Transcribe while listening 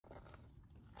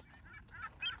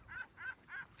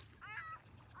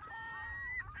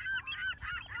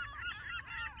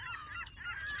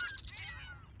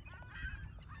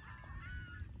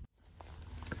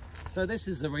So this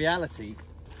is the reality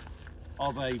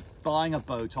of buying a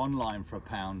boat online for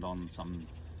 £1 on some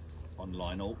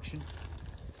online auction.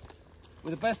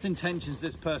 With the best intentions,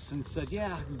 this person said,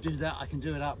 yeah, I can do that, I can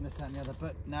do it up, and this, that, and the other,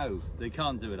 but no, they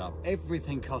can't do it up.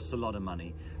 Everything costs a lot of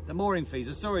money. The mooring fees,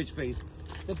 the storage fees,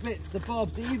 the bits, the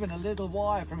bobs, even a little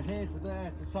wire from here to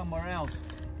there to somewhere else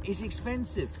is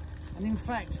expensive. And in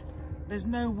fact, there's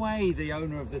no way the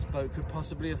owner of this boat could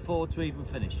possibly afford to even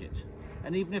finish it.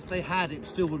 And even if they had, it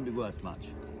still wouldn't be worth much.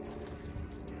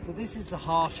 So this is the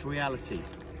harsh reality.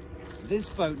 This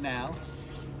boat now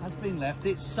has been left,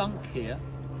 it's sunk here.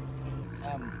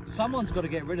 Someone's got to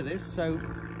get rid of this, so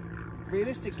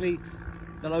realistically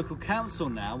the local council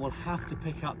now will have to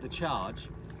pick up the charge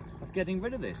of getting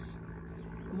rid of this.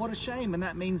 And what a shame, and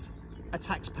that means a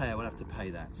taxpayer will have to pay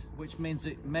that, which means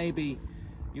that maybe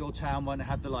your town won't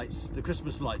have the lights, the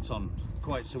Christmas lights on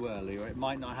quite so early, or it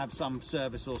might not have some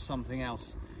service or something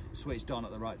else switched on at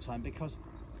the right time, because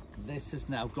this has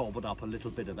now gobbled up a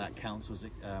little bit of that council's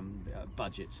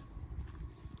budget.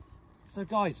 So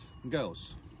guys and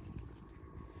girls,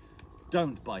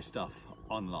 don't buy stuff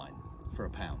online for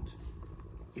 £1.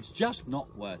 It's just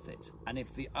not worth it. And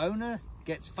if the owner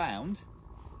gets found,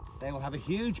 they will have a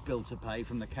huge bill to pay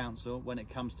from the council when it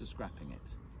comes to scrapping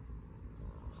it.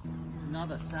 It's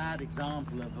another sad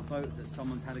example of a boat that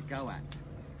someone's had a go at.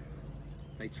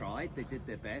 They tried, they did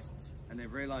their best, and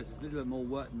they've realised it's a little bit more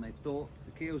work than they thought.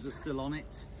 The keels are still on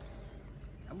it.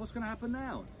 And what's going to happen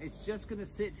now? It's just going to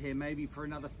sit here maybe for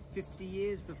another 50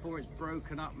 years before it's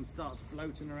broken up and starts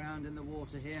floating around in the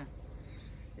water here.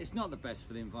 It's not the best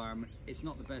for the environment. It's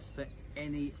not the best for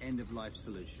any end-of-life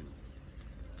solution.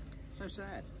 So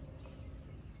sad.